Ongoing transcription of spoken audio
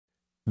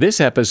This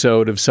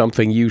episode of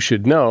Something You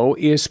Should Know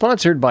is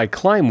sponsored by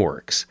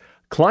Climeworks.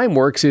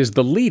 Climeworks is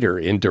the leader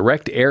in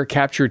direct air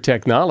capture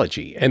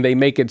technology, and they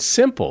make it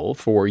simple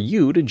for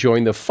you to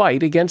join the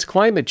fight against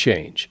climate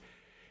change.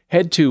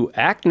 Head to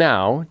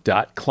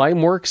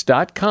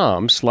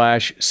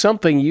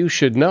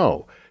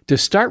actnow.climeworks.com/somethingyoushouldknow to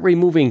start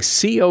removing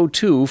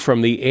CO2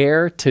 from the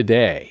air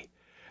today.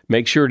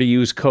 Make sure to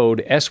use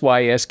code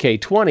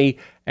SYSK20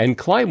 and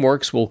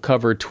Climeworks will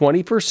cover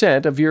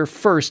 20% of your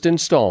first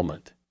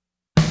installment.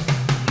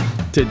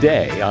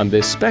 Today, on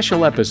this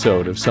special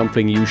episode of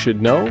Something You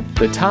Should Know,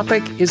 the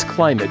topic is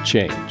climate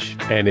change,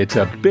 and it's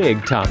a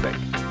big topic.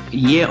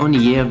 Year on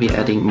year, we're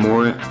adding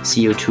more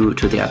CO2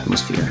 to the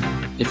atmosphere.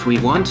 If we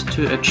want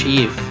to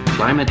achieve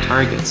climate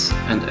targets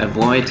and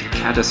avoid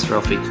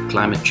catastrophic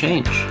climate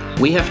change,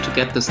 we have to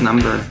get this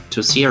number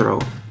to zero.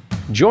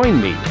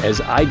 Join me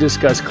as I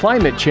discuss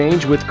climate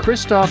change with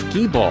Christoph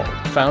Giebald,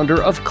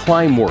 founder of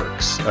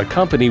Climeworks, a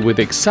company with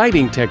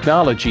exciting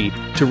technology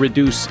to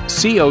reduce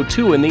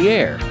CO2 in the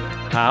air.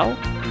 How?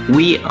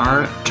 We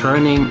are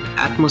turning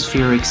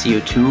atmospheric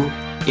CO2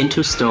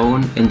 into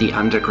stone in the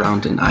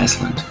underground in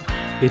Iceland.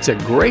 It's a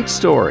great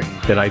story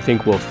that I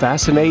think will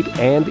fascinate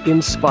and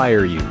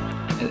inspire you.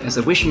 As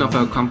a vision of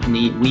our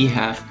company, we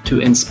have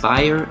to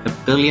inspire 1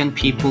 billion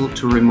people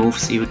to remove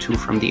CO2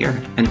 from the air.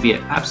 And we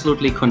are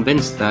absolutely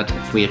convinced that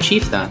if we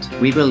achieve that,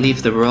 we will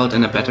leave the world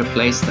in a better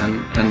place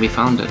than we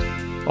found it.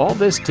 All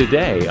this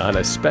today on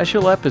a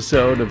special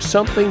episode of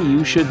Something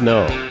You Should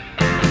Know.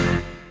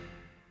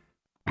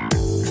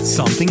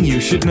 Something you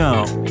should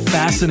know.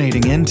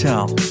 Fascinating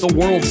intel, the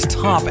world's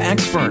top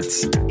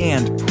experts,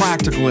 and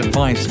practical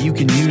advice you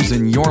can use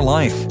in your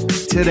life.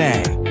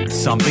 Today,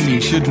 Something You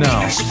Should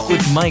Know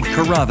with Mike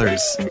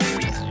Carruthers.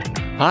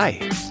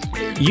 Hi.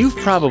 You've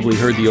probably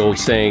heard the old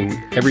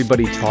saying,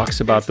 everybody talks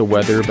about the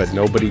weather, but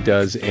nobody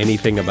does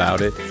anything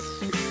about it.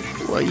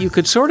 Well, you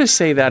could sort of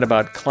say that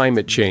about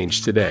climate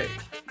change today.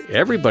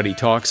 Everybody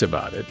talks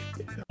about it.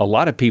 A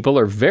lot of people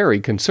are very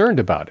concerned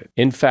about it.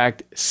 In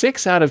fact,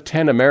 6 out of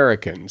 10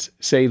 Americans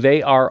say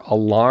they are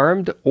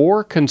alarmed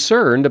or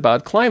concerned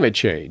about climate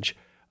change,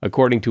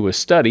 according to a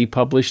study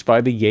published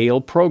by the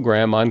Yale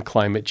Program on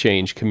Climate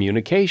Change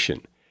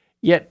Communication.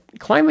 Yet,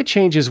 climate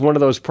change is one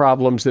of those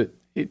problems that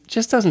it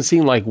just doesn't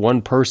seem like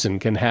one person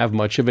can have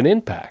much of an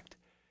impact.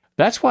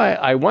 That's why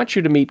I want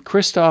you to meet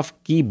Christoph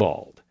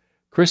Giebald.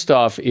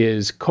 Christoph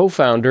is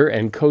co-founder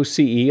and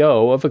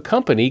co-CEO of a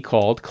company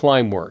called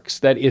Climeworks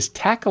that is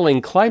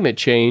tackling climate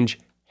change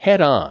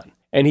head-on.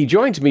 And he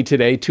joins me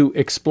today to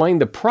explain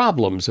the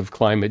problems of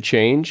climate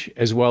change,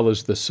 as well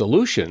as the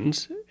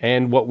solutions,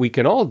 and what we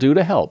can all do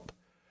to help.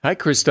 Hi,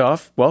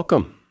 Christoph.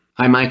 Welcome.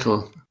 Hi,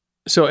 Michael.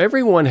 So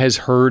everyone has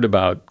heard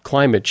about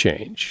climate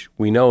change.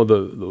 We know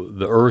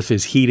the Earth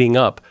is heating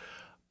up.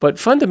 But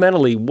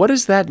fundamentally, what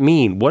does that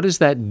mean? What is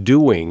that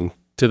doing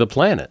to the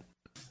planet?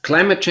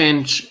 Climate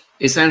change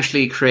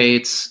essentially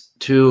creates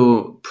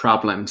 2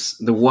 problems.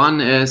 The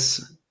one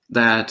is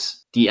that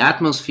the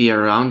atmosphere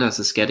around us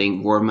is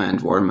getting warmer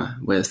and warmer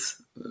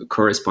with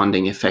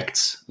corresponding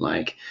effects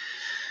like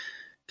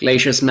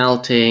glaciers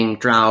melting,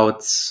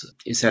 droughts,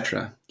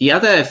 etc. The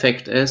other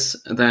effect is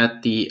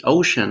that the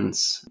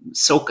oceans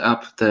soak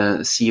up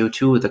the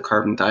CO2, the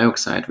carbon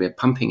dioxide we're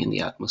pumping in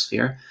the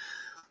atmosphere.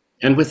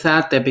 And with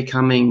that, they're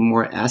becoming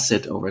more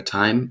acid over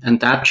time.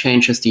 And that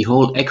changes the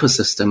whole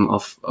ecosystem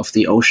of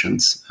the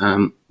oceans,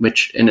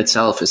 which in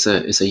itself is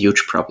a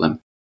huge problem.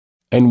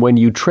 And when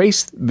you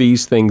trace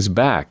these things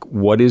back,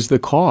 what is the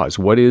cause?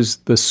 What is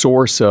the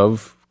source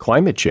of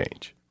climate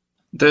change?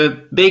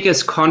 The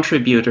biggest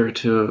contributor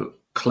to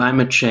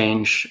climate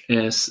change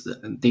is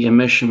the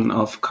emission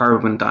of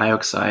carbon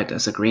dioxide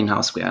as a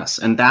greenhouse gas.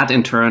 And that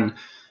in turn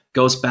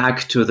goes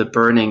back to the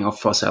burning of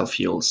fossil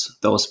fuels,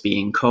 those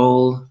being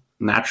coal,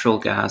 natural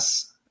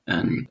gas,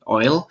 and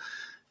oil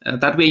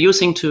that we're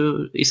using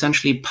to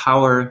essentially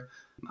power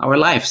our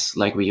lives,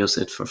 like we use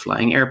it for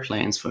flying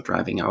airplanes, for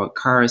driving our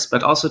cars,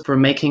 but also for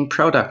making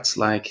products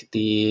like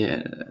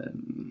the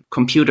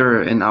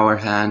computer in our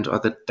hand or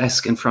the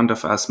desk in front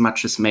of us.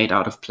 Much is made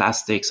out of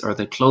plastics, or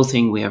the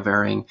clothing we are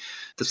wearing.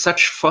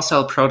 Such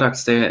fossil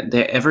products,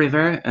 they're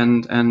everywhere,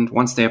 and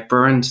once they're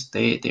burned,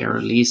 they are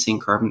releasing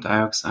carbon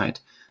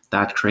dioxide.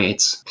 That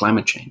creates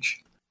climate change.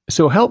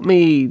 So help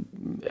me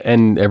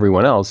and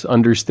everyone else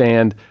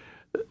understand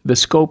the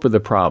scope of the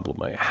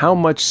problem. How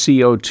much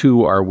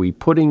CO2 are we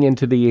putting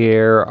into the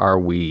air?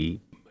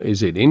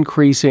 Is it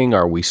increasing?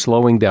 Are we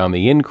slowing down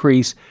the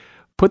increase?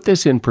 Put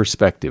this in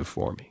perspective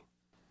for me.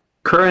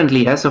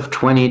 Currently, as of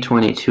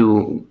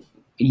 2022,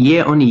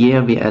 year on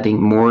year, we're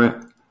adding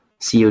more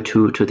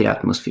CO2 to the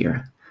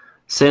atmosphere.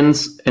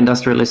 Since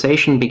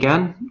industrialization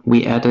began,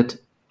 we added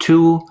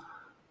 2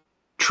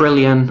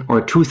 trillion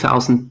or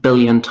 2,000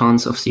 billion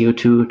tons of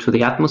CO2 to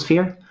the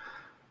atmosphere.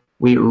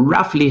 We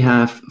roughly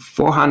have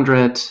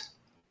 400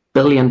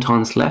 billion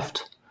tons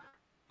left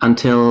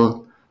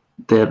until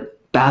the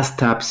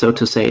bathtub, so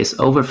to say, is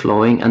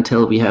overflowing,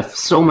 until we have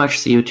so much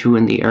CO2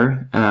 in the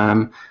air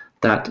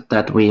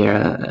that we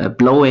are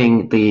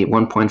blowing the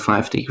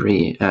 1.5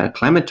 degree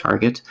climate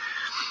target.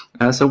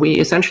 So we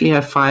essentially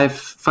have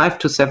 5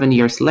 to 7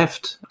 years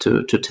left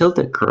to tilt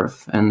the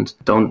curve and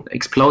don't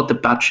explode the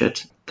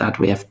budget that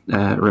we have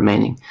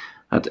remaining.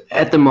 But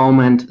at the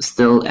moment,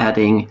 still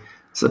adding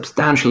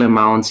substantial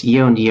amounts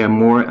year on year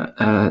more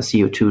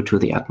CO2 to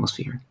the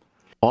atmosphere.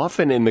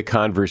 Often in the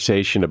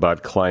conversation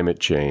about climate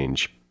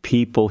change,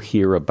 people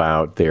hear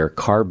about their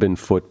carbon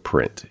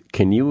footprint.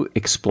 Can you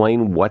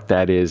explain what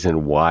that is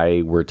and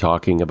why we're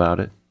talking about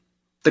it?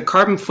 The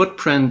carbon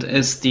footprint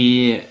is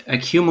the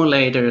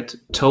accumulated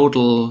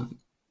total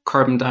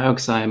carbon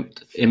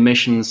dioxide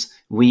emissions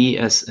we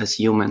as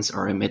humans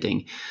are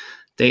emitting.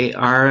 They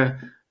are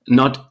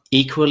not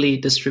equally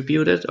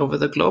distributed over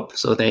the globe,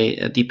 so they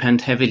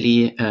depend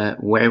heavily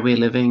where we're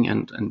living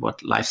and what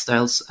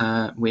lifestyles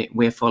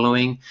we're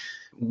following.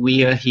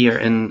 We are here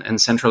in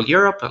Central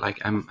Europe, like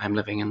I'm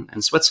living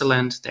in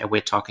Switzerland. There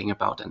we're talking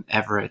about an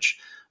average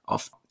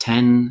of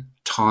 10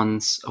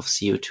 tons of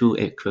CO2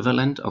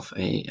 equivalent of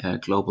a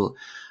global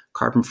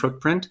carbon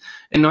footprint.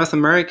 In North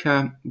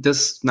America,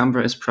 this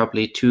number is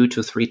probably 2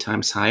 to 3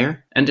 times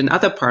higher. And in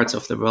other parts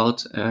of the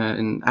world,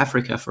 in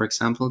Africa, for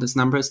example, this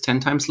number is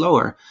 10 times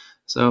lower.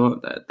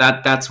 So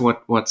that's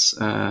what's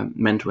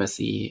meant with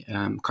the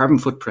carbon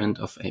footprint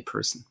of a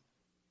person.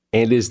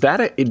 And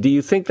do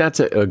you think that's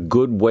a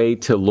good way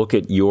to look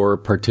at your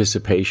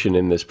participation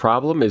in this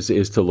problem,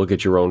 is to look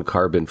at your own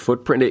carbon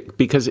footprint?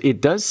 Because it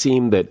does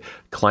seem that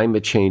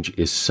climate change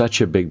is such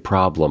a big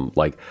problem.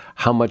 Like,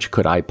 how much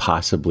could I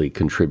possibly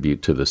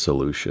contribute to the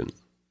solution?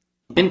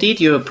 Indeed,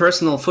 your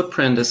personal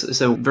footprint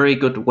is a very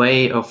good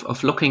way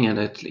of looking at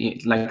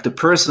it, like the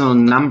personal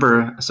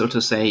number, so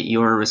to say,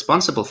 you're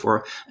responsible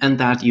for, and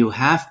that you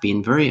have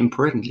been, very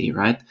importantly,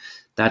 right,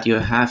 that you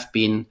have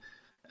been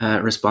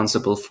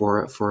responsible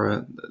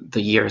for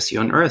the years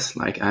you're on Earth.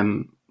 Like,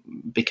 I'm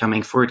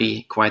becoming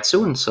 40 quite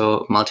soon,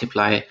 so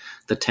multiply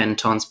the 10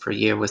 tons per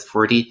year with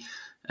 40,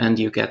 and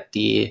you get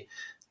the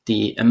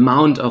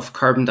amount of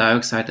carbon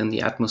dioxide in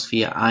the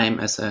atmosphere I'm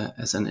as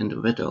an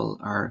individual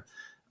are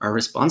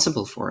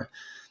responsible for.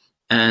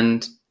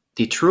 And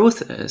the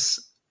truth is,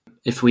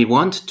 if we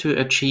want to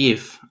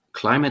achieve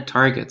climate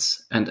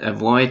targets and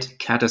avoid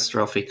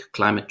catastrophic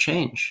climate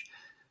change,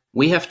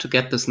 we have to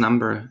get this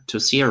number to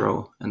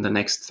 0 in the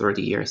next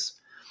 30 years.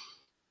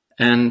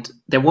 And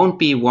there won't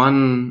be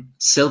one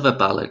silver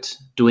bullet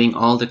doing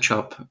all the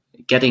job,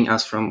 getting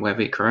us from where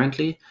we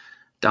currently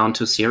down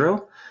to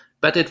 0,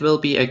 but it will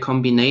be a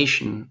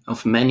combination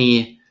of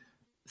many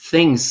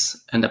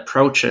things and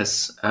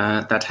approaches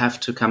that have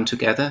to come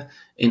together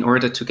in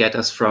order to get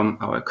us from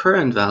our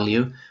current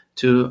value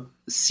to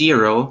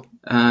 0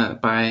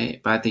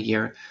 by the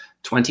year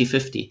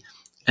 2050.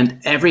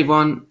 And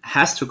everyone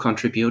has to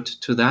contribute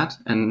to that,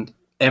 and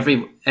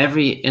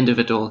every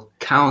individual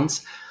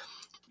counts.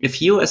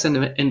 If you as an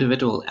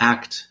individual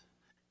act,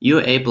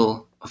 you're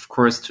able, of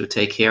course, to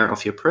take care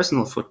of your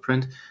personal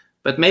footprint,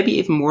 but maybe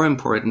even more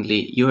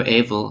importantly, you're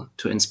able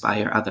to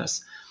inspire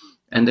others.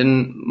 And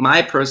in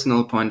my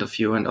personal point of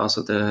view, and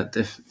also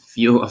the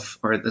view of,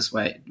 or this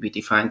way we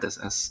define this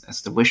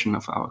as the vision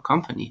of our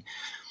company,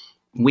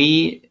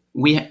 we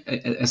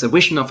as a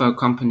vision of our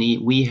company,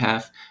 we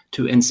have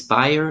to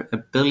inspire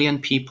 1 billion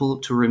people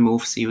to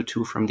remove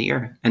CO2 from the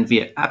air. And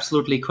we are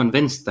absolutely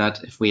convinced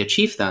that if we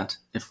achieve that,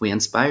 if we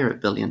inspire 1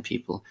 billion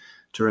people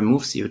to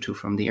remove CO2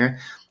 from the air,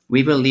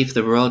 we will leave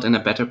the world in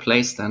a better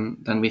place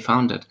than we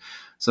found it.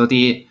 So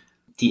the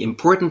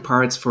important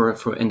parts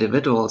for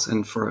individuals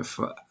and for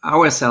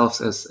ourselves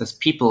as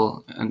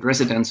people and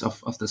residents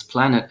of this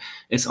planet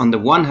is, on the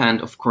one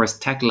hand, of course,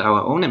 tackle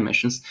our own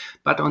emissions,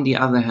 but on the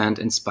other hand,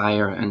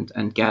 inspire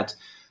and get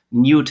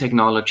new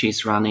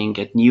technologies running,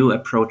 get new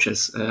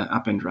approaches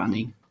up and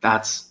running.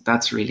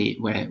 That's really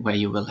where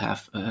you will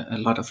have a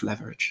lot of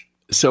leverage.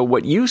 So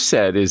what you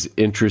said is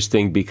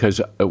interesting,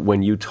 because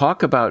when you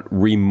talk about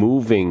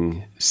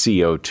removing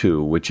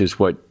CO2, which is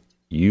what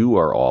you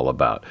are all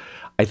about,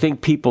 I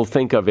think people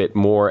think of it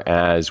more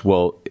as,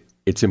 well,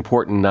 it's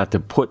important not to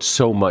put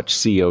so much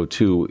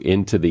CO2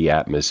 into the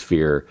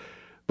atmosphere,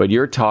 but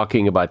you're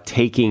talking about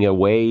taking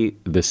away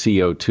the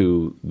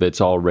CO2 that's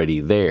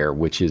already there,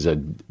 which is a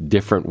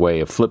different way,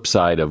 a flip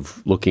side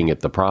of looking at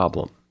the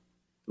problem.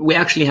 We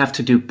actually have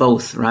to do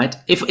both, right?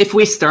 If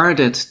we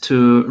started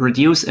to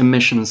reduce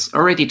emissions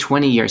already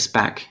 20 years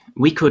back,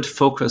 we could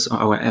focus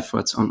our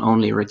efforts on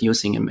only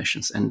reducing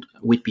emissions and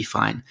we'd be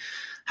fine.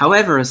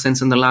 However,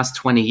 since in the last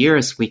 20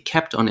 years, we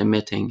kept on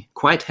emitting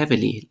quite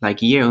heavily,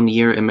 like year on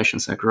year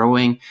emissions are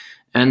growing.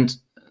 And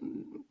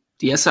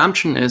the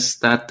assumption is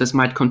that this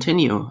might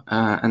continue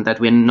and that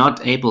we're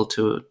not able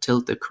to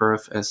tilt the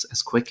curve as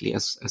quickly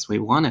as we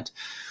wanted.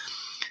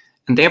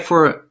 And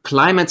therefore,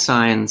 climate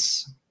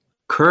science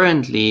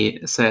currently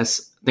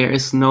says there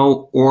is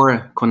no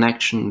or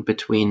connection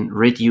between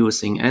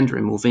reducing and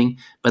removing,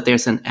 but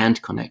there's an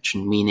and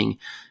connection, meaning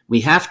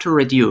we have to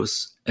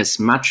reduce as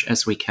much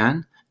as we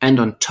can. And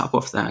on top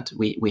of that,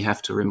 we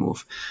have to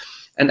remove.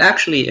 And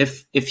actually,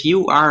 if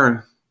you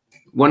are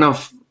one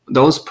of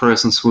those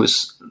persons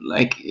who's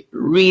like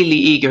really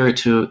eager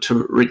to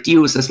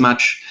reduce as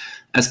much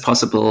as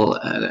possible,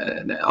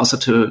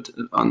 also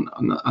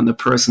on the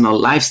personal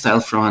lifestyle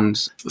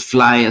front,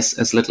 fly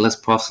as little as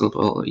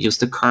possible, use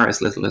the car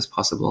as little as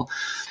possible.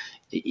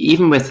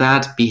 Even with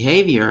that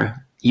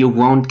behavior, you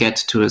won't get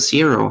to a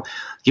zero.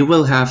 You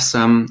will have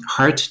some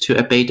hard to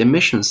abate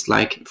emissions,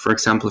 like, for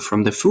example,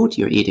 from the food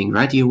you're eating,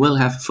 right? You will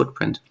have a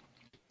footprint.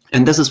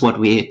 And this is what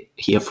we're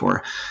here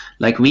for.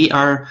 Like, we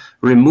are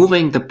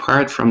removing the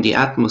part from the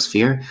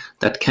atmosphere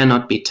that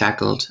cannot be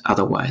tackled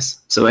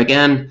otherwise. So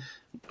again,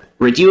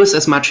 reduce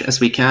as much as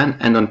we can.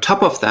 And on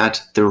top of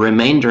that, the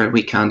remainder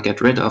we can't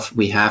get rid of,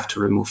 we have to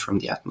remove from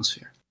the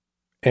atmosphere.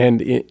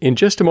 And in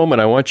just a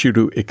moment, I want you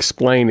to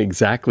explain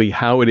exactly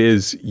how it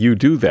is you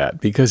do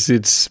that, because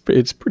it's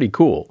pretty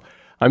cool.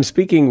 I'm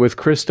speaking with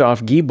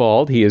Christoph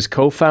Giebald. He is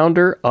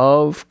co-founder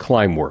of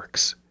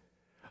Climeworks.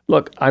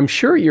 Look, I'm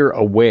sure you're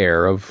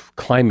aware of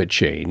climate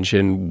change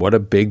and what a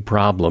big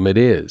problem it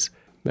is.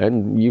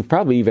 And you've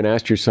probably even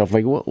asked yourself,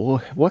 like,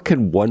 what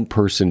can one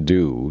person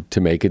do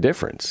to make a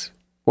difference?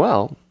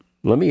 Well,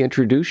 let me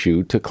introduce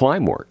you to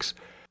Climeworks.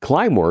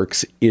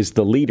 Climeworks is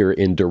the leader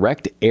in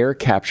direct air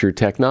capture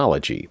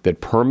technology that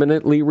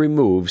permanently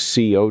removes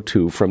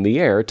CO2 from the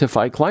air to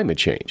fight climate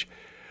change.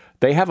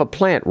 They have a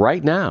plant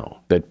right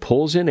now that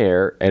pulls in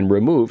air and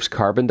removes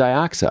carbon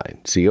dioxide,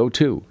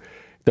 CO2.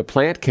 The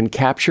plant can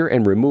capture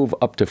and remove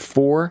up to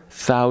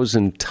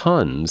 4,000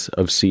 tons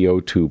of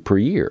CO2 per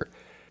year.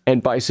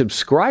 And by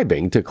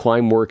subscribing to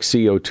Climeworks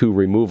CO2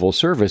 removal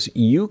service,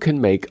 you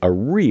can make a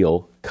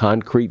real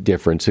concrete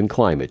difference in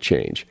climate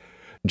change.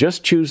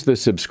 Just choose the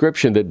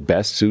subscription that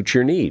best suits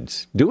your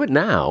needs. Do it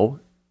now,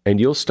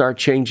 and you'll start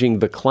changing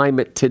the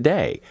climate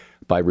today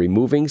by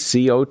removing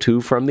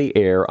CO2 from the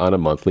air on a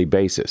monthly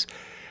basis.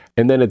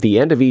 And then at the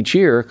end of each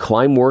year,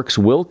 Climeworks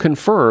will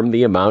confirm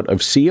the amount of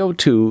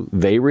CO2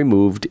 they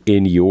removed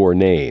in your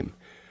name.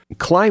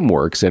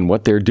 Climeworks and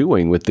what they're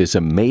doing with this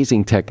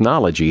amazing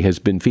technology has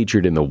been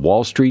featured in the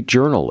Wall Street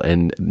Journal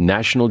and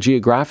National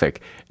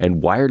Geographic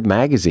and Wired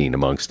Magazine,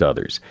 amongst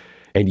others.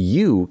 And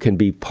you can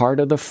be part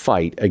of the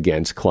fight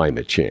against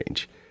climate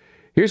change.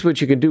 Here's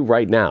what you can do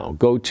right now.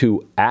 Go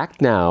to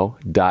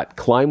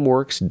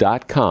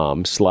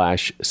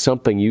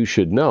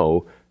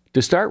actnow.climeworks.com/something-you-should-know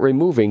to start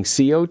removing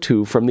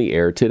CO2 from the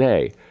air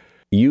today.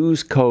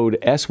 Use code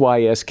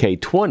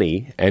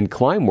SYSK20 and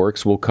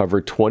Climeworks will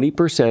cover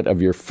 20% of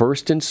your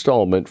first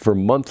installment for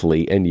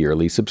monthly and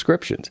yearly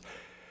subscriptions.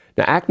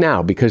 Now act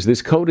now, because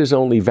this code is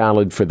only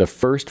valid for the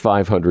first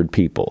 500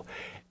 people.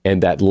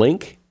 And that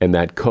link and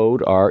that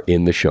code are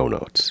in the show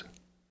notes.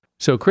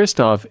 So,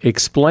 Christoph,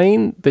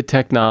 explain the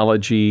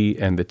technology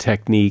and the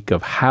technique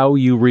of how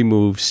you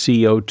remove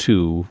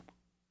CO2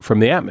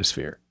 from the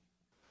atmosphere.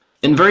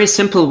 In very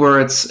simple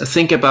words,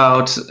 think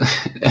about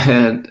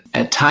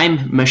a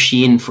time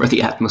machine for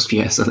the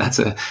atmosphere. So that's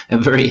a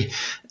very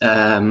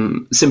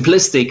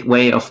simplistic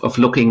way of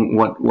looking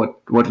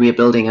what we are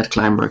building at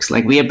Climeworks.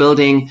 Like, we are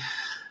building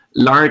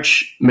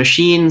large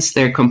machines.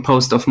 They're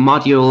composed of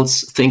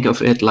modules. Think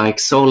of it like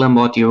solar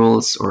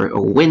modules or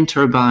wind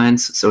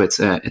turbines. So it's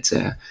a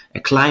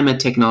climate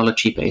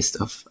technology based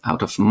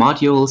out of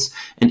modules,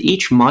 and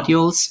each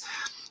module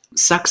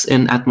sucks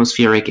in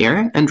atmospheric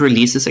air and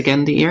releases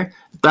again the air,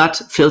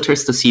 but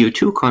filters the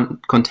CO2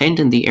 contained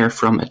in the air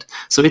from it.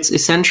 So it's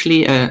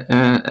essentially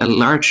a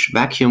large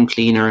vacuum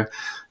cleaner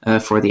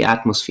for the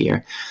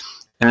atmosphere.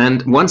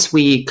 And once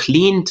we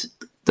cleaned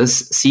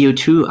this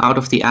CO2 out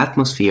of the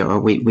atmosphere, or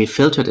we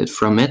filtered it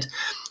from it,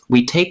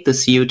 we take the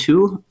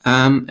CO2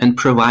 and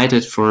provide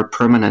it for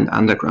permanent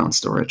underground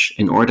storage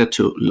in order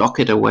to lock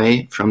it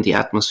away from the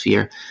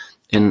atmosphere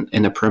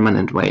in a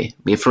permanent way.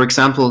 We are, for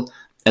example,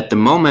 at the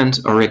moment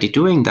already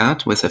doing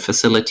that with a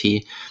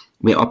facility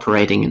we're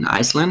operating in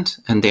Iceland,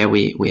 and there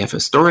we have a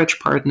storage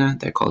partner.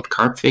 They're called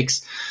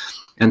Carbfix,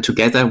 and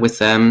together with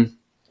them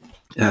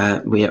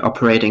we are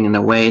operating in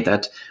a way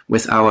that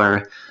with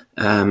our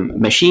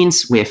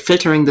machines, we are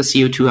filtering the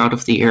CO2 out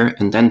of the air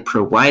and then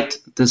provide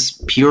this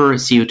pure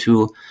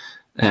CO2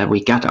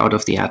 we get out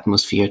of the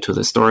atmosphere to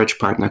the storage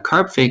partner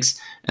Carbfix,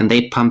 and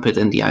they pump it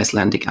in the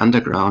Icelandic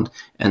underground,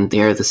 and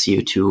there the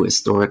CO2 is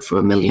stored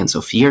for millions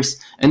of years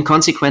and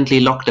consequently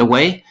locked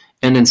away,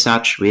 and in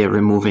such we are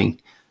removing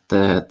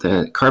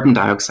the carbon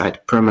dioxide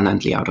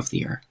permanently out of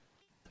the air.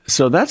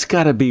 So that's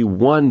got to be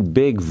one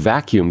big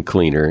vacuum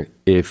cleaner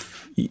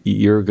if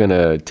you're going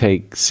to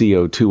take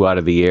CO2 out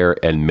of the air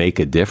and make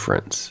a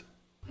difference.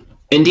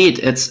 Indeed,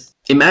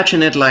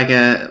 imagine it like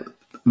a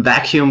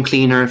vacuum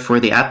cleaner for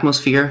the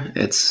atmosphere.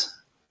 It's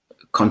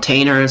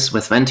containers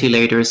with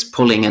ventilators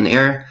pulling in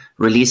air,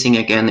 releasing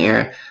again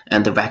air,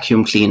 and the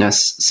vacuum cleaner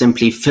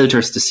simply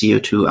filters the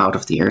CO2 out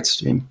of the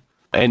airstream.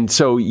 And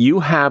so you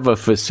have a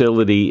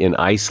facility in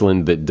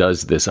Iceland that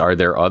does this. Are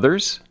there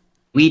others?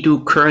 We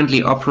do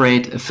currently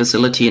operate a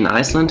facility in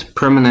Iceland,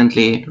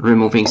 permanently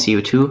removing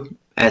CO2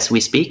 as we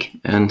speak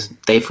and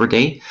day for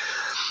day.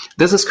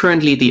 This is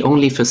currently the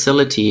only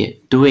facility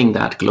doing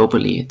that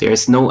globally. There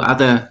is no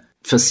other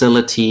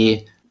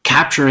facility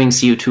capturing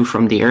CO2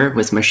 from the air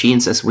with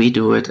machines as we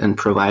do it and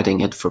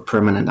providing it for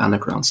permanent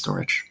underground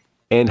storage.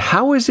 And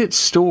how is it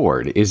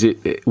stored? Is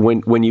it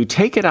when you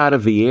take it out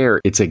of the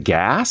air, it's a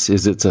gas?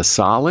 Is it a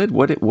solid?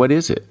 What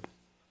is it?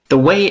 The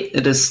way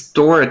it is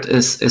stored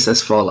is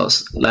as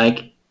follows.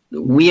 Like,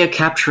 we are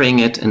capturing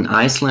it in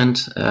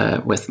Iceland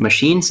with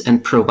machines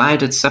and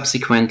provide it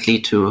subsequently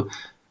to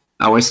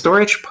our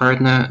storage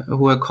partner,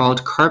 who are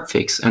called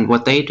Carbfix. And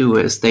what they do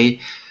is they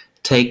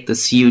take the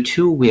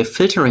CO2 we are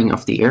filtering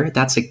of the air,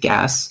 that's a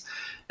gas,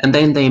 and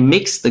then they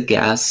mix the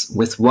gas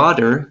with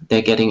water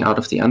they're getting out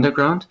of the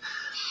underground.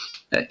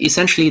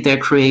 Essentially, they're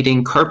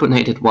creating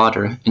carbonated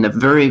water in a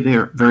very,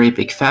 very, very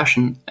big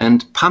fashion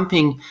and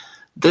pumping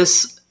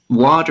this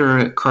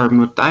water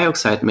carbon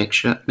dioxide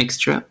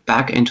mixture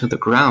back into the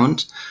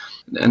ground.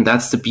 And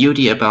that's the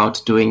beauty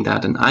about doing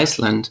that in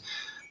Iceland.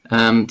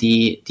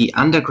 The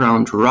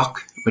underground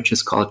rock, which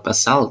is called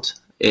basalt,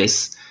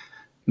 is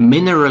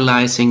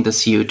mineralizing the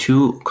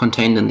CO2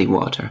 contained in the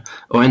water.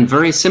 Or in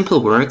very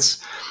simple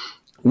words,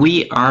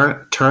 we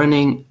are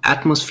turning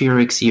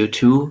atmospheric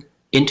CO2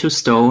 into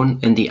stone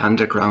in the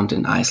underground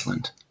in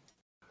Iceland.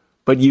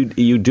 But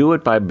you do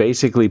it by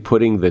basically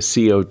putting the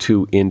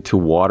CO2 into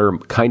water,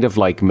 kind of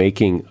like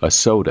making a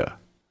soda.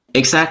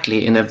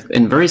 Exactly.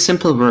 In very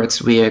simple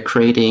words, we are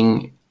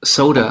creating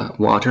soda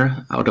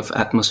water out of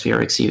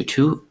atmospheric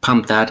CO2,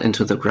 pump that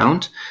into the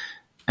ground,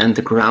 and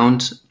the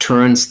ground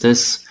turns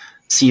this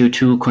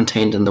CO2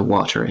 contained in the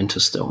water into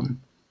stone.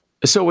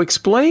 So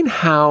explain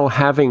how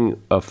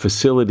having a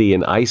facility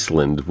in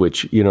Iceland,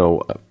 which,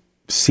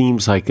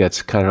 seems like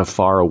that's kind of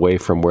far away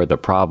from where the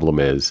problem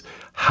is,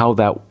 how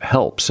that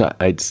helps.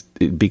 It's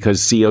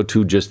because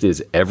CO2 just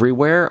is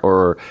everywhere,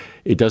 or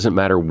it doesn't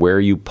matter where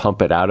you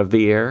pump it out of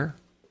the air?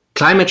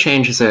 Climate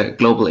change is a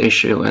global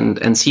issue, and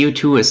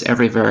CO2 is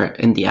everywhere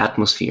in the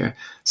atmosphere.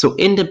 So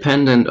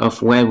independent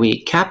of where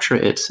we capture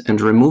it and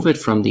remove it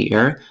from the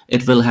air,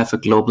 it will have a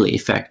global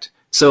effect.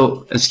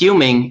 So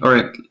assuming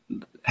or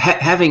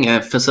having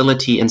a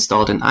facility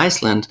installed in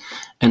Iceland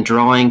and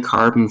drawing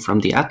carbon from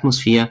the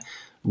atmosphere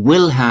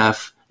will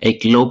have a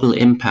global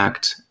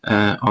impact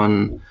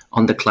on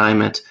the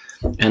climate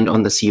and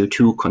on the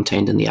CO2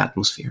 contained in the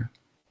atmosphere.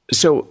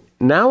 So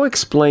now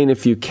explain,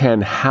 if you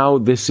can, how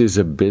this is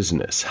a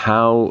business.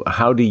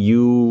 How do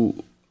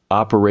you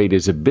operate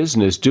as a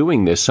business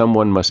doing this?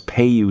 Someone must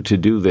pay you to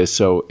do this.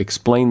 So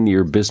explain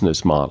your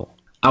business model.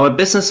 Our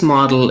business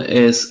model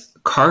is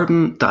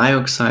carbon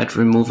dioxide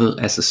removal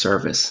as a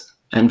service.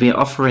 And we're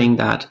offering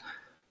that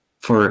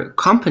for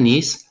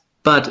companies,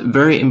 but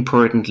very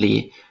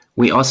importantly,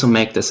 we also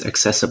make this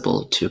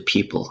accessible to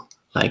people.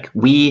 Like,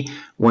 we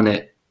want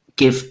to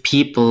give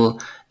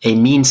people a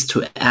means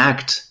to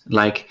act,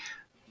 like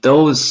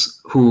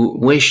those who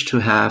wish to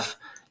have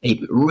a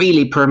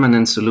really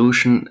permanent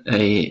solution,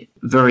 a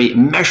very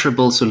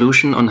measurable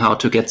solution on how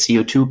to get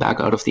CO2 back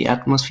out of the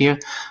atmosphere.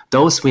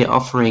 Those we're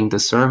offering the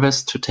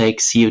service to take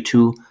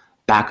CO2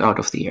 back out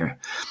of the air.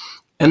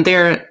 And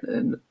there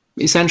are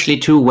essentially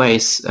two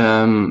ways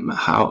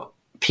how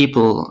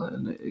people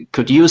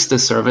could use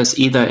this service,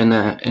 either in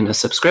a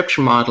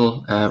subscription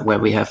model where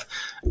we have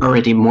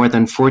already more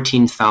than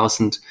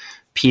 14,000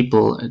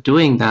 people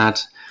doing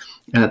that.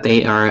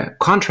 They are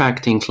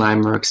contracting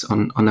Climeworks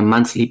on a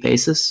monthly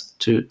basis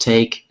to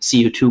take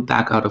CO2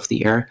 back out of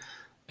the air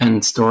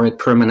and store it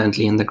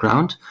permanently in the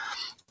ground.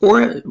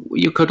 Or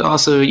you could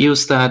also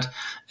use that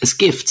as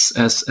gifts,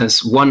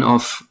 as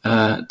one-off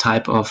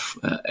type of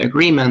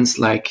agreements,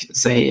 like,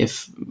 say,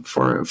 if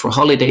for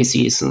holiday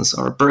seasons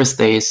or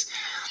birthdays.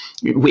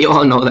 We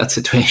all know that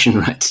situation,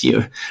 right?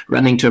 You're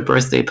running to a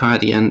birthday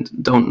party and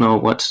don't know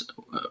what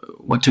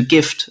to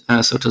gift,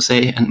 so to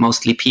say, and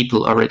mostly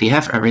people already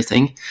have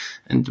everything.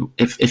 And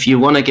if you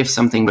want to give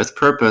something with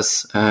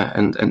purpose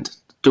and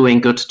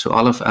doing good to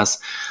all of us,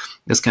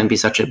 this can be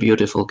such a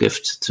beautiful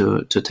gift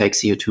to take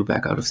CO2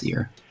 back out of the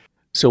air.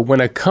 So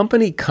when a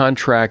company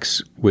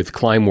contracts with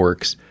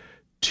Climeworks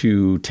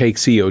to take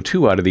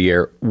CO2 out of the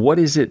air, what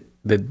is it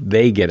that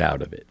they get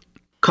out of it?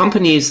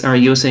 Companies are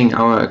using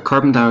our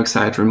carbon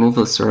dioxide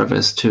removal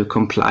service to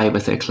comply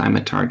with their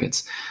climate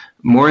targets.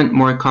 More and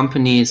more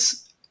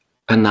companies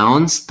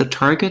announce the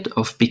target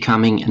of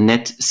becoming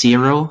net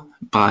zero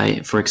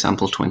by, for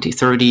example,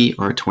 2030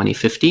 or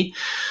 2050.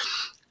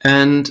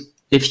 And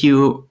if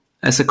you,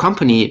 as a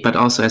company, but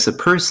also as a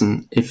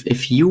person,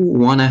 if you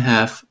want to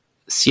have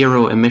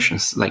zero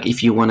emissions, like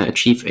if you want to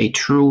achieve a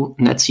true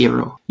net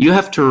zero, you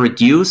have to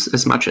reduce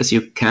as much as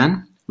you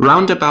can.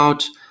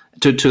 Roundabout,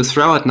 to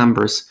throw out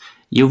numbers,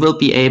 you will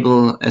be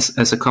able,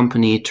 as a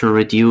company, to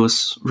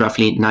reduce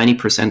roughly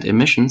 90%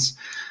 emissions,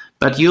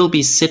 but you'll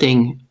be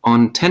sitting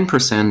on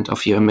 10%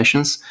 of your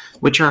emissions,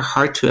 which are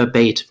hard to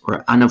abate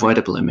or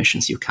unavoidable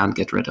emissions you can't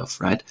get rid of,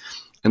 right?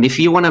 And if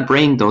you want to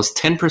bring those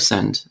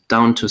 10%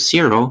 down to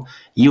zero,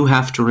 you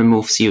have to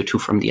remove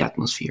CO2 from the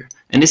atmosphere.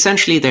 And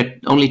essentially, there are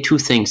only two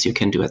things you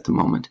can do at the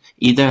moment.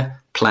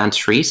 Either plant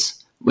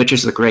trees, which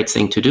is a great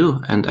thing to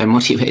do, and I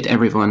motivate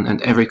everyone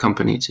and every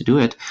company to do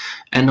it.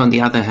 And on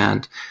the other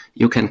hand,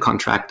 you can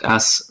contract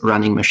us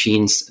running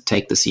machines,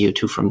 take the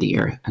CO2 from the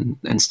air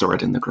and store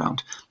it in the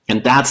ground.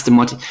 And that's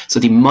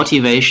the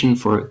motivation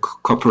for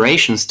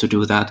corporations to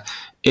do that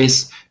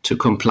is to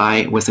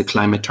comply with the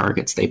climate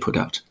targets they put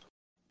out.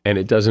 And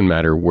it doesn't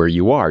matter where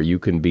you are. You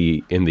can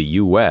be in the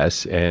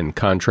U.S. and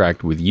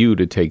contract with you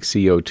to take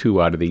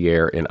CO2 out of the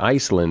air in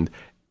Iceland.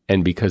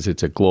 And because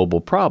it's a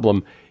global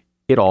problem,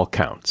 it all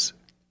counts.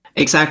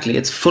 Exactly.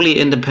 It's fully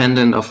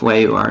independent of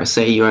where you are.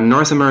 Say you're a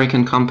North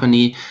American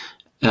company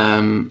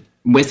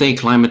with a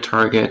climate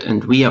target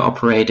and we are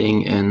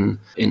operating in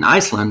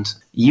Iceland.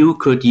 You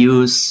could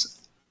use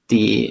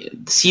the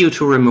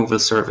CO2 removal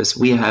service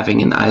we are having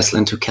in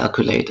Iceland to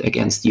calculate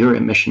against your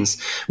emissions,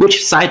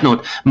 which, side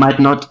note, might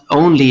not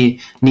only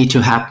need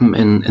to happen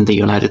in the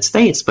United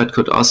States, but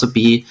could also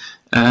be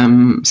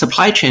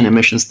supply chain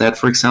emissions that,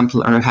 for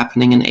example, are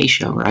happening in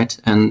Asia, right?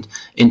 And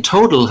in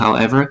total,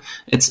 however,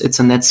 it's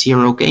a net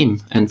zero game,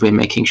 and we're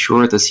making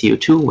sure the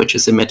CO2, which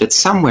is emitted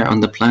somewhere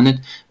on the planet,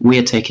 we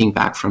are taking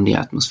back from the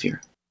atmosphere.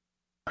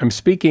 I'm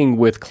speaking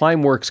with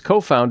Climeworks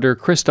co-founder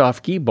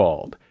Christoph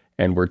Giebald,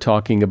 and we're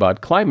talking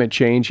about climate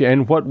change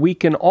and what we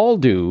can all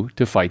do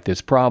to fight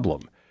this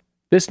problem.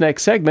 This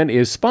next segment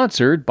is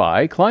sponsored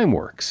by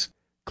Climeworks.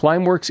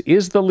 Climeworks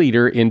is the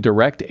leader in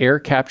direct air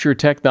capture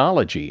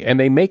technology, and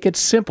they make it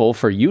simple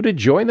for you to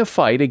join the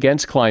fight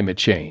against climate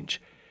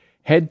change.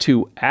 Head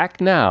to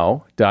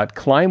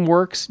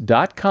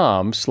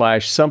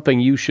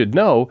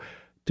actnow.climeworks.com/something-you-should-know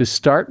to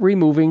start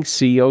removing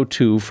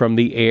CO2 from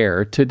the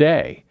air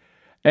today.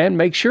 And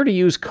make sure to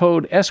use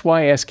code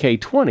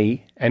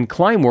SYSK20, and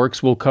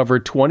Climeworks will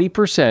cover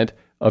 20%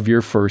 of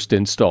your first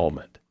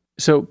installment.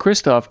 So,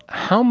 Christoph,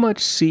 how much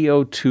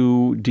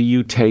CO2 do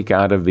you take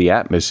out of the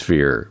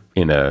atmosphere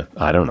in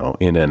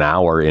an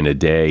hour, in a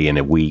day, in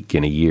a week,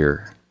 in a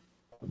year?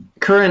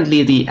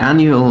 Currently, the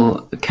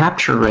annual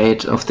capture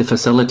rate of the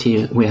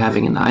facility we're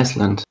having in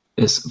Iceland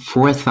is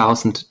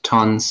 4,000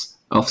 tons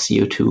of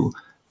CO2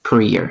 per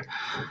year.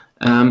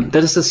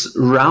 That is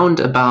round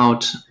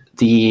about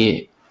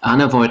the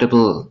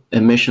unavoidable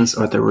emissions,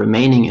 or the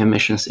remaining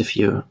emissions, if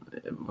you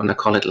want to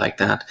call it like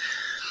that,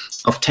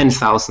 of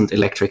 10,000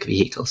 electric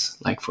vehicles,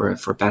 like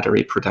for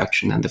battery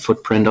production and the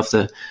footprint of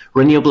the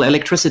renewable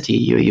electricity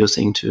you're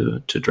using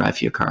to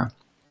drive your car.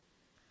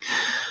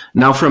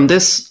 Now, from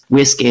this,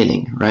 we're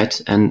scaling,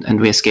 right? And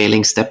we're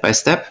scaling step by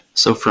step.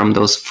 So from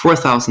those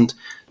 4,000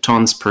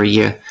 tons per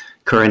year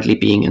currently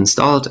being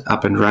installed,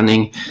 up and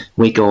running,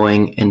 we're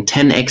going in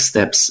 10x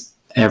steps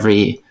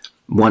every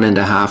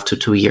 1.5 to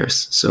 2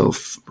 years. So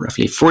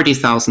roughly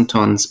 40,000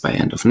 tons by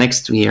end of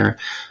next year,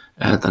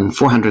 then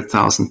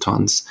 400,000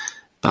 tons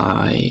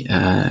by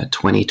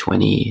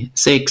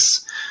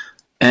 2026.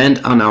 And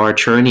on our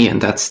journey,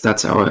 and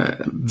that's our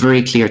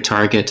very clear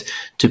target,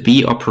 to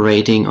be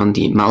operating on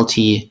the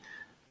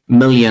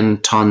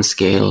multi-million ton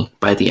scale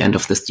by the end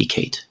of this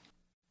decade.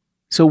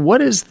 So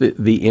what is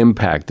the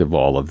impact of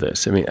all of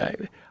this? I mean,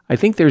 I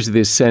think there's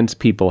this sense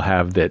people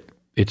have that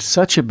it's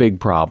such a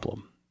big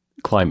problem,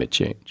 climate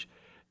change,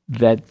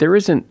 that there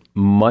isn't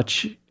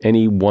much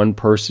any one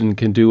person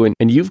can do.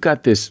 And you've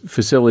got this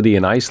facility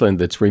in Iceland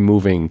that's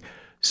removing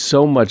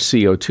so much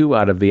CO2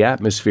 out of the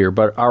atmosphere,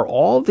 but are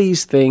all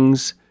these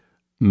things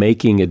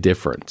making a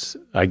difference,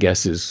 I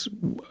guess, is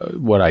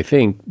what I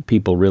think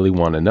people really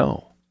want to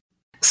know.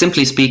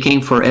 Simply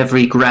speaking, for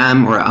every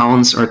gram or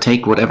ounce, or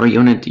take whatever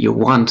unit you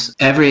want,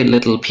 every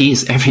little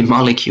piece, every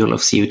molecule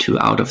of CO2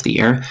 out of the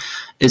air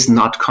is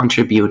not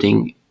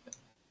contributing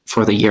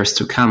for the years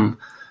to come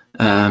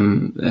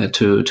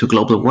to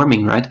global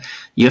warming, right?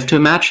 You have to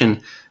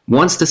imagine,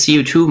 once the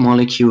CO2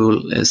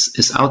 molecule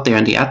is out there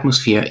in the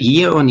atmosphere,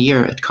 year on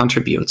year, it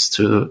contributes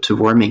to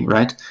warming,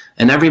 right?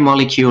 And every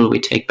molecule we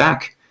take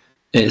back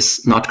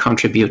is not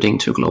contributing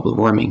to global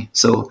warming.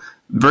 So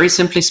very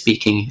simply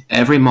speaking,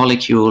 every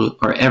molecule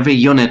or every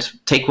unit,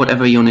 take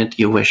whatever unit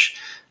you wish,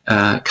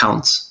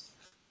 counts.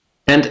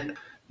 And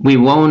we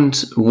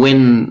won't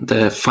win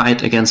the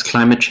fight against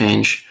climate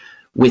change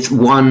with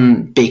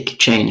one big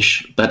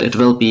change, but it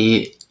will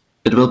be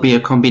a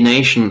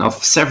combination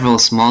of several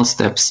small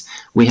steps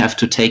we have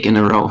to take in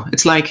a row.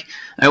 It's like,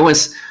 I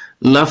always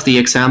love the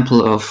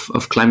example of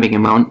climbing a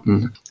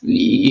mountain.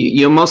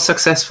 You're most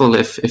successful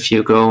if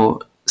you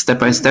go step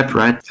by step,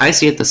 right? I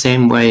see it the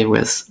same way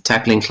with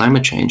tackling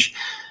climate change.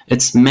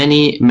 It's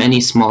many,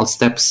 many small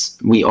steps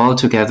we all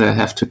together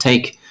have to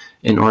take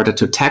in order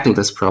to tackle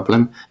this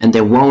problem. And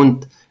there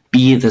won't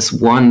be this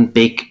one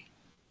big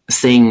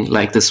thing,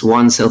 like this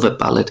one silver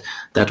bullet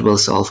that will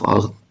solve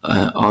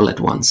all at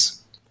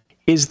once.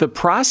 Is the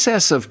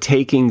process of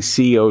taking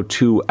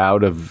CO2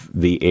 out of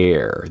the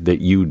air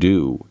that you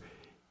do,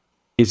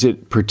 is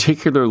it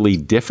particularly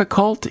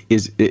difficult?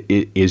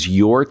 Is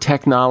your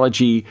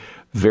technology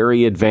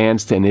very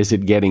advanced, and is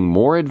it getting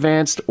more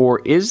advanced,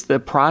 or is the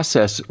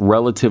process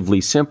relatively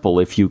simple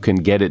if you can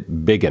get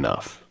it big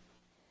enough?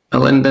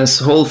 Well, in this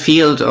whole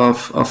field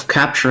of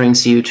capturing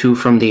CO2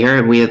 from the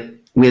air, we're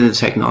the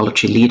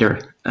technology leader.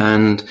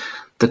 And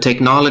the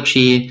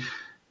technology,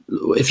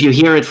 if you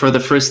hear it for the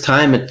first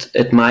time,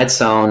 it might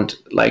sound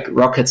like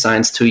rocket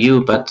science to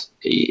you, but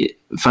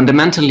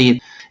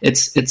fundamentally,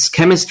 It's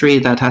chemistry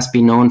that has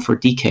been known for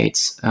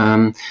decades.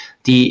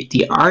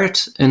 The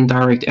art in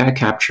direct air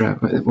capture,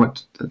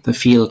 what the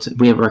field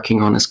we're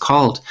working on is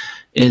called,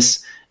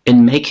 is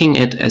in making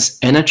it as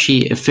energy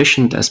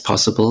efficient as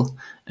possible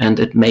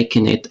and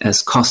making it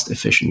as cost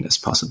efficient as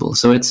possible.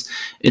 So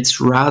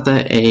it's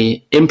rather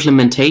a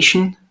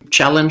implementation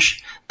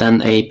challenge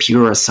than a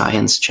pure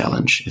science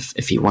challenge,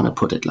 if you want to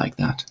put it like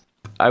that.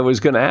 I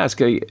was going to ask,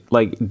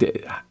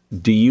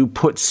 do you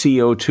put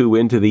CO2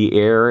 into the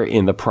air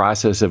in the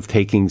process of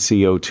taking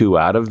CO2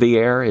 out of the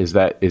air?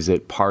 Is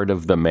it part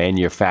of the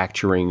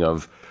manufacturing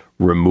of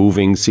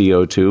removing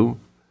CO2?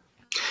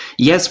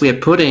 Yes, we are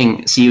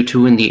putting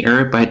CO2 in the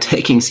air by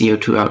taking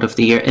CO2 out of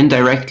the air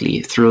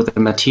indirectly through the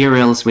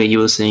materials we're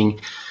using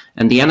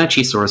and the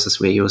energy sources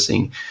we're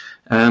using.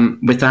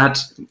 With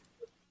that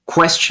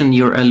question,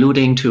 you're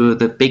alluding to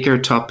the bigger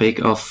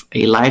topic of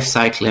a life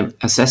cycle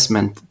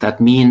assessment.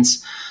 That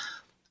means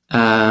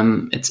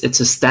it's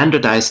a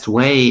standardized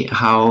way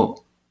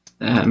how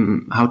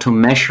to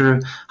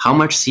measure how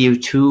much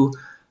CO2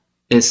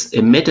 is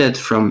emitted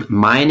from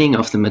mining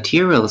of the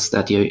materials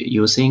that you're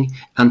using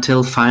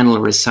until final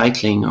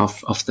recycling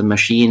of the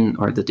machine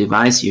or the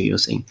device you're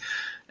using.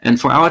 And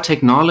for our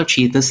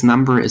technology, this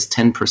number is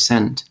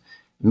 10%,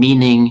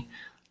 meaning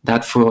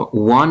that for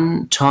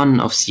 1 ton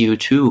of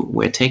CO2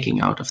 we're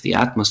taking out of the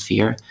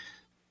atmosphere,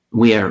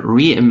 we are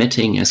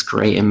re-emitting as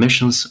gray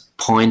emissions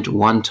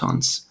 0.1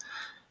 tons.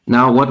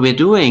 Now, what we're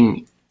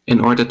doing in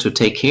order to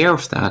take care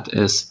of that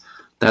is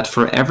that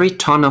for every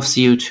ton of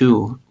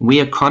CO2, we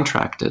are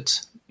contracted,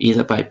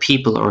 either by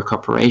people or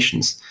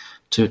corporations,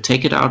 to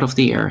take it out of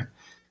the air.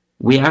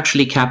 We're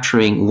actually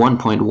capturing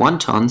 1.1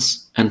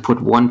 tons and put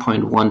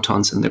 1.1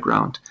 tons in the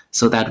ground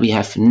so that we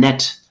have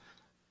net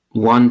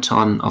 1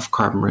 ton of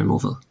carbon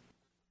removal.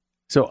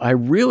 So I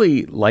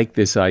really like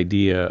this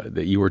idea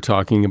that you were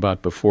talking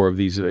about before of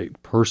these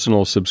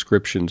personal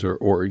subscriptions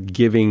or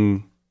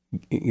giving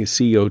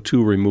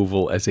CO2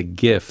 removal as a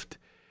gift,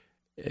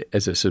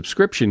 as a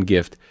subscription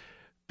gift,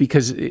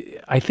 because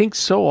I think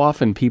so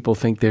often people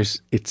think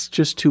it's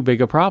just too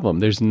big a problem.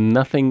 There's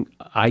nothing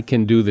I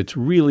can do that's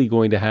really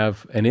going to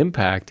have an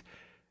impact,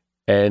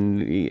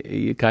 and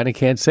you kind of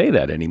can't say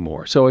that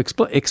anymore. So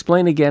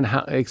explain again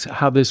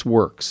how this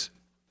works.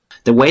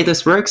 The way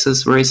this works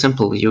is very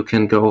simple. You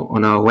can go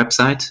on our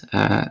website,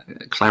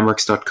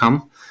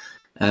 climeworks.com,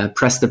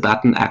 press the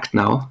button Act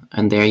Now,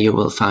 and there you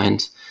will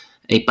find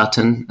a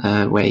button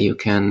where you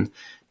can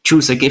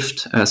choose a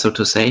gift, so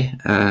to say,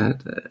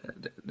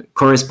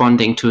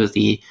 corresponding to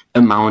the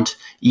amount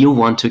you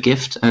want to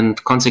gift.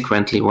 And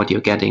consequently, what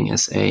you're getting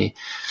is a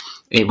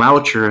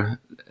voucher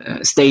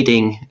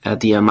stating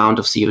the amount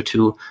of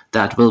CO2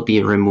 that will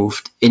be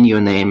removed in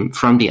your name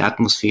from the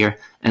atmosphere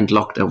and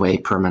locked away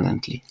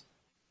permanently.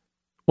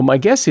 Well, my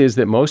guess is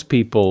that most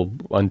people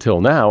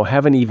until now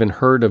haven't even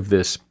heard of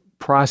this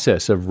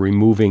process of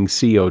removing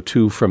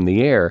CO2 from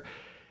the air.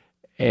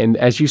 And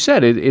as you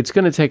said, it's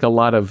going to take a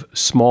lot of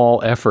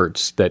small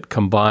efforts that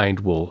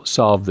combined will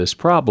solve this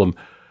problem.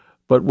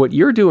 But what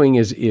you're doing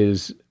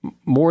is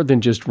more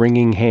than just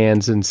wringing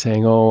hands and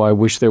saying, "Oh, I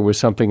wish there was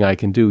something I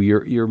can do."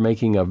 You're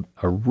making a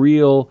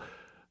real,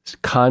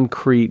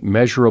 concrete,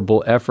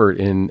 measurable effort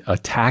in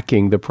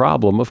attacking the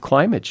problem of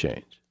climate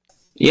change.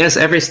 Yes,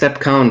 every step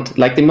counts.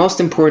 Like, the most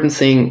important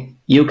thing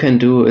you can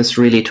do is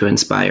really to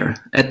inspire.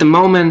 At the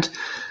moment,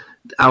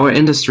 our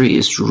industry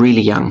is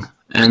really young,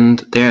 and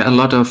there are a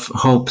lot of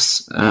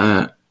hopes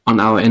on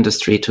our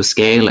industry to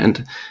scale.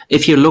 And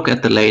if you look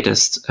at the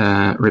latest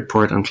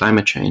report on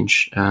climate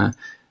change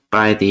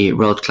by the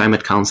World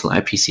Climate Council,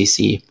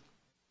 IPCC,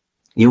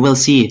 you will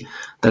see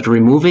that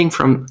removing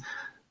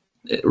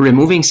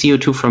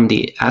CO2 from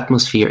the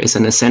atmosphere is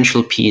an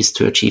essential piece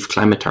to achieve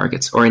climate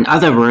targets. Or in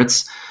other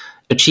words,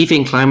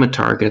 achieving climate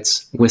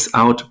targets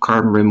without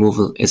carbon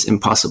removal is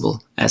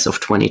impossible as of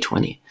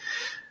 2020.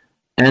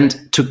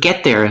 And to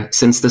get there,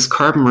 since this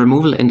carbon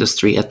removal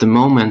industry at the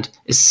moment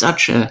is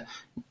such a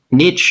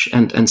niche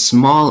and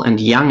small and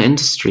young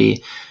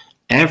industry,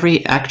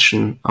 every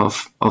action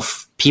of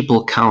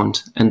people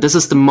count. And this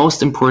is the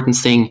most important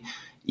thing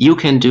you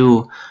can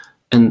do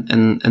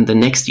in the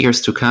next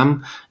years to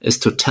come, is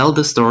to tell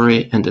the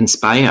story and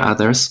inspire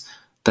others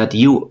that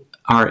you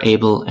are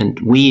able and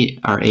we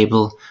are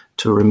able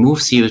to remove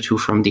CO2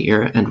 from the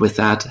air, and with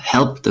that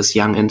help this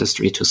young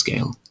industry to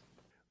scale.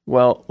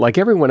 Well, like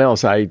everyone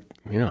else, I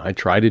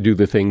try to do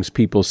the things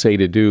people say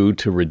to do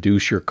to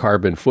reduce your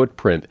carbon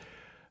footprint,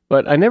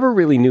 but I never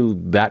really knew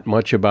that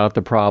much about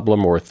the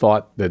problem or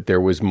thought that there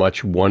was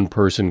much one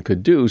person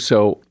could do.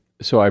 So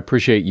I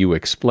appreciate you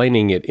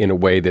explaining it in a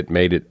way that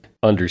made it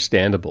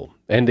understandable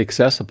and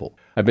accessible.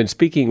 I've been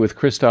speaking with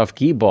Christoph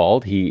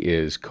Giebald. He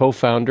is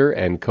co-founder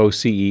and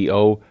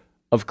co-CEO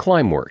of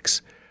Climeworks.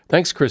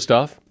 Thanks,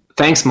 Christoph.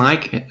 Thanks,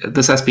 Mike.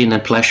 This has been a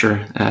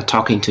pleasure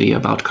talking to you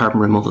about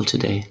carbon removal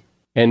today.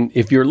 And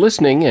if you're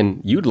listening and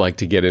you'd like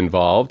to get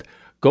involved,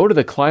 go to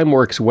the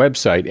Climeworks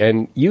website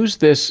and use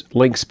this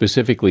link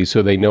specifically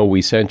so they know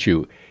we sent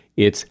you.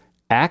 It's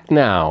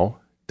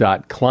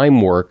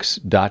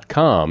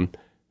actnow.climeworks.com.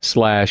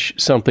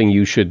 actnow.something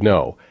you should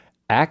know.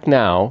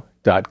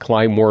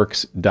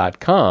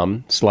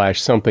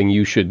 actnow.climeworks.com/something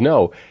you should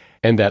know.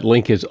 And that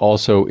link is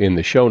also in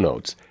the show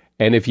notes.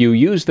 And if you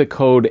use the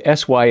code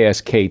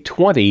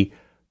SYSK20,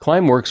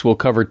 Climeworks will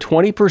cover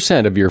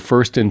 20% of your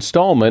first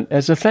installment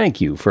as a thank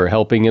you for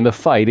helping in the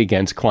fight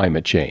against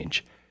climate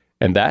change.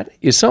 And that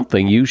is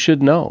something you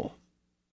should know.